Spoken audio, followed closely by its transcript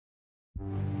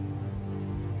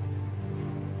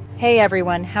Hey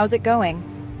everyone, how's it going?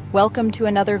 Welcome to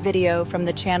another video from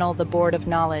the channel The Board of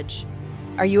Knowledge.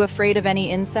 Are you afraid of any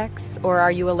insects, or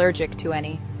are you allergic to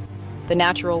any? The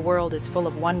natural world is full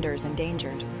of wonders and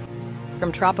dangers.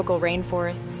 From tropical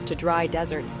rainforests to dry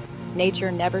deserts,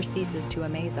 nature never ceases to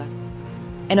amaze us.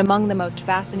 And among the most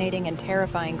fascinating and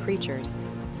terrifying creatures,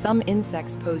 some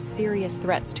insects pose serious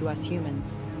threats to us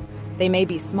humans. They may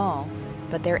be small,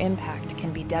 but their impact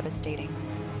can be devastating.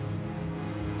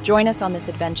 Join us on this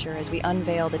adventure as we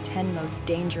unveil the 10 most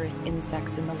dangerous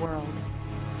insects in the world.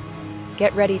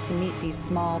 Get ready to meet these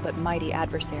small but mighty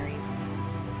adversaries.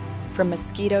 From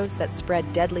mosquitoes that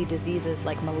spread deadly diseases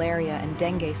like malaria and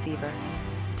dengue fever,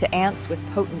 to ants with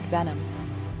potent venom,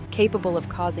 capable of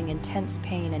causing intense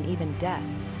pain and even death,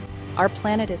 our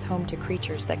planet is home to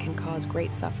creatures that can cause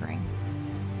great suffering.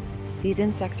 These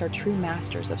insects are true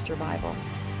masters of survival.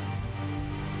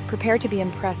 Prepare to be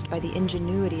impressed by the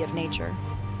ingenuity of nature,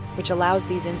 which allows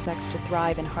these insects to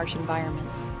thrive in harsh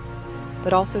environments,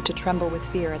 but also to tremble with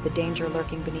fear at the danger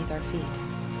lurking beneath our feet.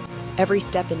 Every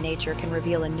step in nature can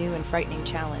reveal a new and frightening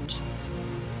challenge.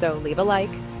 So leave a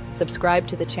like, subscribe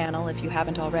to the channel if you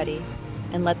haven't already,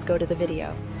 and let's go to the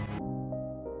video.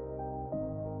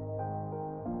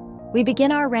 We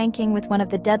begin our ranking with one of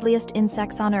the deadliest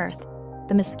insects on Earth,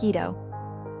 the mosquito.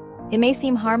 It may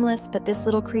seem harmless, but this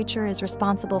little creature is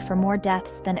responsible for more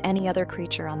deaths than any other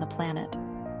creature on the planet.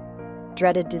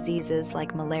 Dreaded diseases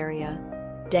like malaria,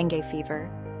 dengue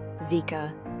fever,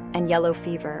 Zika, and yellow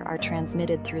fever are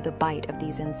transmitted through the bite of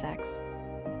these insects.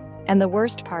 And the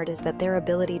worst part is that their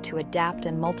ability to adapt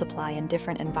and multiply in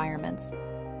different environments,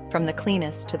 from the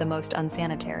cleanest to the most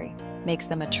unsanitary, makes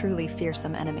them a truly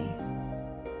fearsome enemy.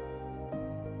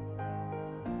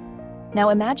 Now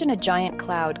imagine a giant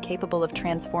cloud capable of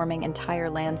transforming entire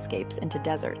landscapes into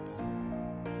deserts.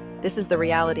 This is the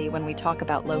reality when we talk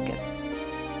about locusts.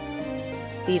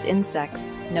 These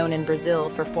insects, known in Brazil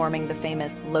for forming the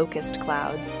famous locust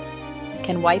clouds,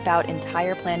 can wipe out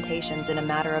entire plantations in a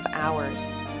matter of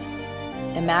hours.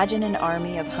 Imagine an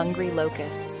army of hungry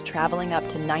locusts traveling up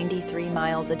to 93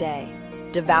 miles a day,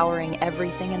 devouring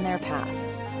everything in their path.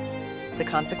 The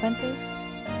consequences?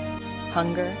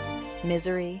 Hunger,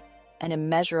 misery, and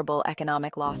immeasurable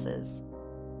economic losses.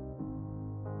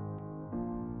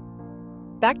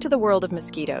 Back to the world of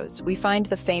mosquitoes, we find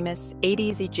the famous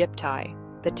Aedes aegypti,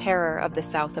 the terror of the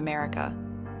South America.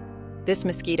 This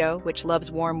mosquito, which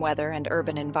loves warm weather and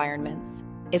urban environments,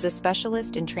 is a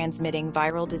specialist in transmitting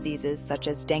viral diseases such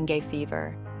as dengue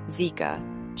fever, Zika,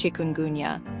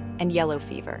 chikungunya, and yellow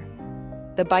fever.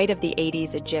 The bite of the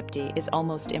Aedes aegypti is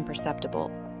almost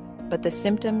imperceptible, but the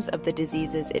symptoms of the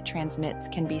diseases it transmits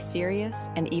can be serious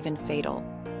and even fatal.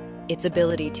 Its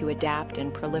ability to adapt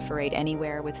and proliferate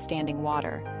anywhere with standing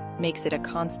water makes it a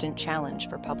constant challenge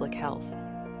for public health.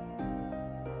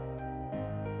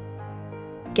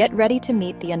 Get ready to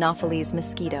meet the Anopheles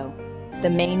mosquito, the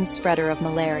main spreader of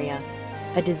malaria,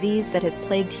 a disease that has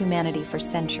plagued humanity for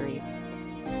centuries.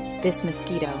 This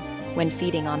mosquito, when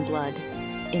feeding on blood,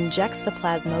 injects the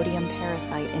Plasmodium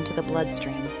parasite into the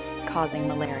bloodstream, causing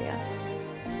malaria.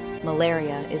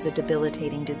 Malaria is a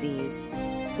debilitating disease,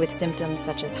 with symptoms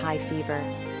such as high fever,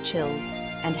 chills,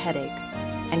 and headaches,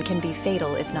 and can be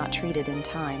fatal if not treated in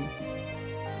time.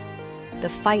 The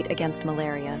fight against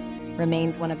malaria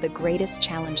remains one of the greatest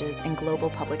challenges in global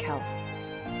public health.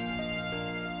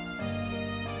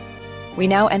 We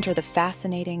now enter the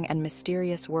fascinating and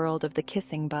mysterious world of the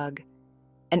kissing bug,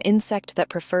 an insect that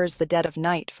prefers the dead of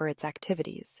night for its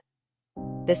activities.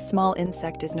 This small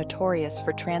insect is notorious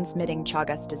for transmitting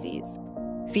Chagas disease,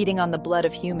 feeding on the blood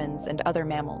of humans and other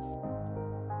mammals.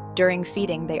 During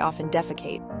feeding, they often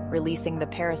defecate, releasing the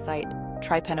parasite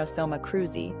Trypanosoma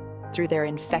cruzi through their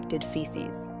infected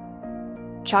feces.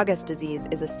 Chagas disease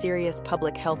is a serious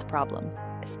public health problem,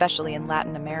 especially in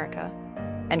Latin America,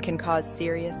 and can cause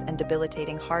serious and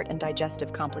debilitating heart and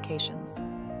digestive complications.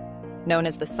 Known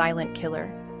as the silent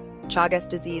killer, Chagas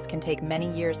disease can take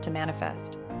many years to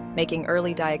manifest, making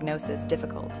early diagnosis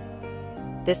difficult.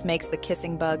 This makes the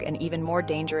kissing bug an even more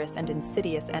dangerous and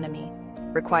insidious enemy,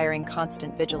 requiring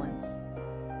constant vigilance.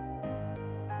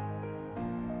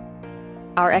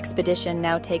 Our expedition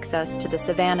now takes us to the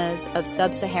savannas of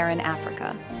sub-Saharan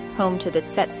Africa, home to the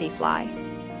tsetse fly,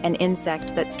 an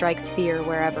insect that strikes fear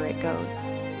wherever it goes.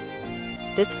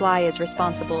 This fly is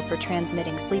responsible for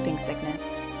transmitting sleeping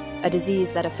sickness, a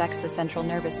disease that affects the central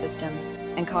nervous system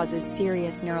and causes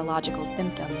serious neurological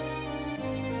symptoms.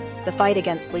 The fight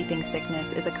against sleeping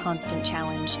sickness is a constant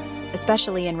challenge,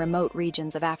 especially in remote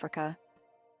regions of Africa.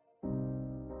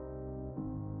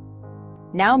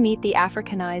 Now meet the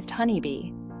Africanized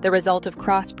honeybee, the result of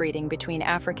crossbreeding between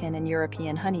African and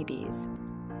European honeybees.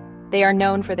 They are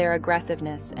known for their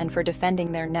aggressiveness and for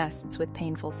defending their nests with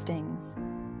painful stings.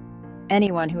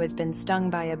 Anyone who has been stung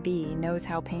by a bee knows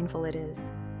how painful it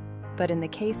is. But in the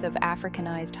case of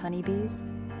Africanized honeybees,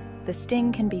 the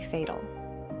sting can be fatal,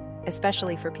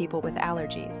 especially for people with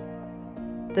allergies.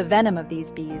 The venom of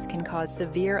these bees can cause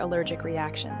severe allergic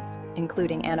reactions,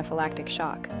 including anaphylactic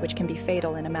shock, which can be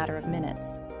fatal in a matter of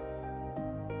minutes.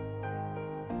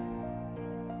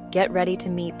 Get ready to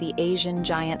meet the Asian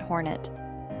giant hornet,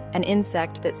 an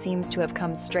insect that seems to have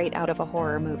come straight out of a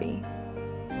horror movie.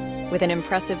 With an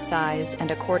impressive size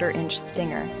and a 1/4-inch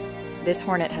stinger, this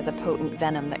hornet has a potent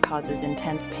venom that causes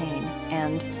intense pain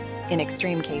and, in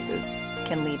extreme cases,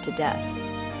 can lead to death.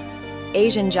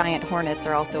 Asian giant hornets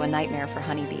are also a nightmare for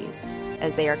honeybees,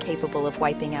 as they are capable of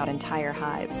wiping out entire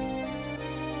hives.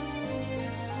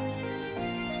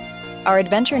 Our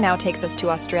adventure now takes us to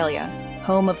Australia,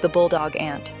 home of the bulldog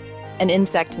ant, an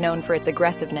insect known for its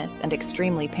aggressiveness and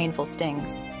extremely painful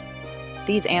stings.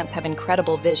 These ants have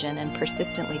incredible vision and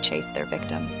persistently chase their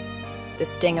victims. The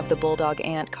sting of the bulldog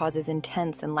ant causes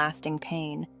intense and lasting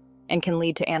pain and can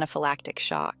lead to anaphylactic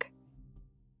shock.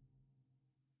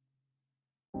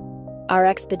 Our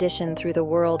expedition through the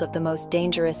world of the most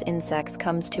dangerous insects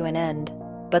comes to an end,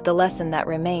 but the lesson that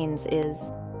remains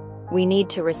is, we need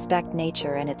to respect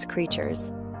nature and its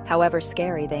creatures, however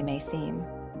scary they may seem.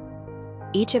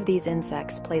 Each of these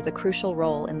insects plays a crucial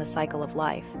role in the cycle of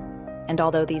life, and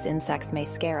although these insects may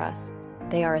scare us,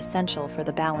 they are essential for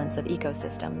the balance of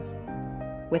ecosystems.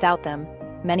 Without them,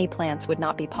 many plants would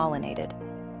not be pollinated,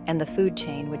 and the food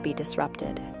chain would be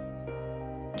disrupted.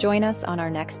 Join us on our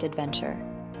next adventure,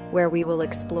 where we will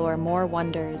explore more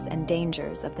wonders and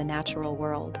dangers of the natural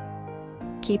world.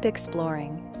 Keep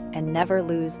exploring, and never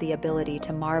lose the ability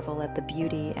to marvel at the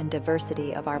beauty and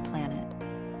diversity of our planet.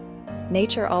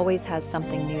 Nature always has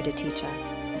something new to teach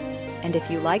us. And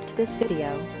if you liked this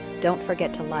video, don't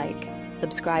forget to like,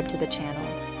 subscribe to the channel,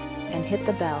 and hit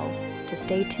the bell to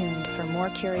stay tuned for more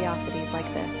curiosities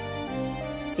like this.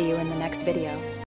 See you in the next video.